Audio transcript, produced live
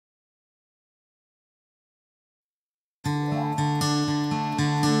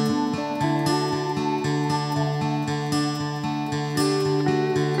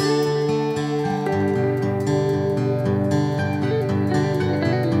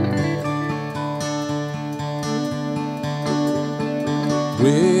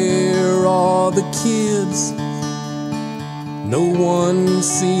Where are the kids? No one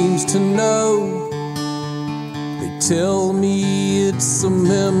seems to know. They tell me it's a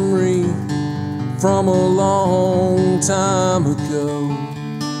memory from a long time ago.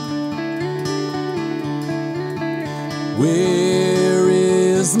 Where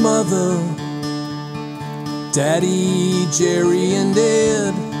is Mother, Daddy, Jerry, and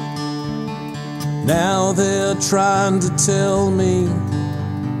Ed? Now they're trying to tell me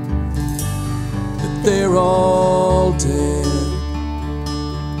that they're all dead.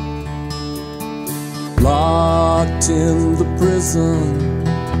 Locked in the prison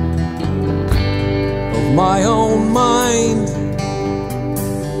of my own mind,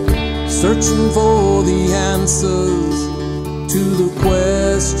 searching for the answers to the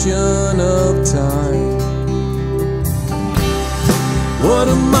question of time. What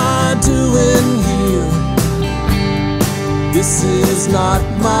am I doing here? This is not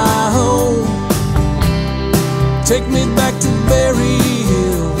my home. Take me back to Berry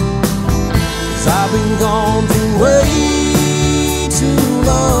Hill, 'cause I've been gone for way too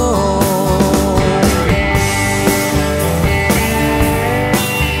long.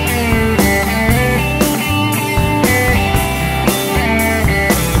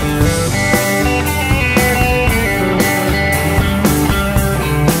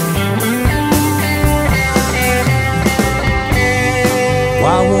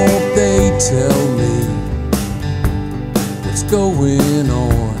 Why won't they tell me what's going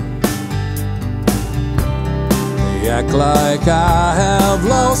on? They act like I have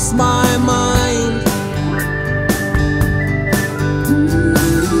lost my mind.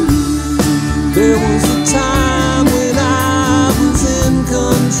 There was a time when I was in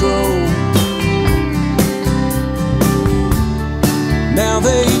control. Now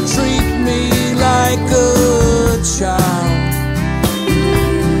they treat me like a child.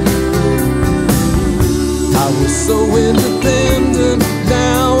 I was so independent,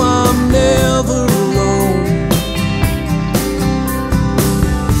 now I'm never alone.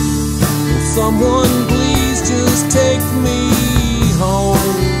 Will someone please just take me